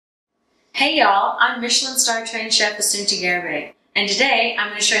Hey y'all, I'm Michelin star trained chef Assunta Garibay, and today I'm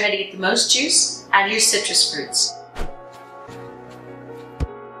going to show you how to get the most juice out of your citrus fruits.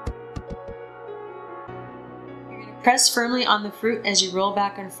 You're going to press firmly on the fruit as you roll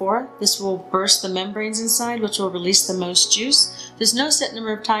back and forth. This will burst the membranes inside, which will release the most juice. There's no set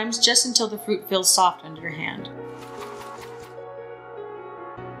number of times, just until the fruit feels soft under your hand.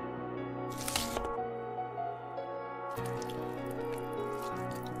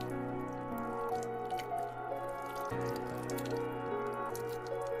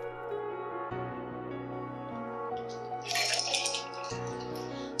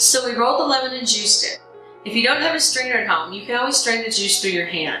 So we rolled the lemon and juiced it. If you don't have a strainer at home, you can always strain the juice through your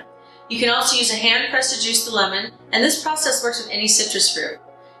hand. You can also use a hand press to juice the lemon, and this process works with any citrus fruit.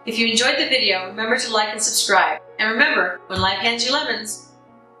 If you enjoyed the video, remember to like and subscribe. And remember, when life hands you lemons,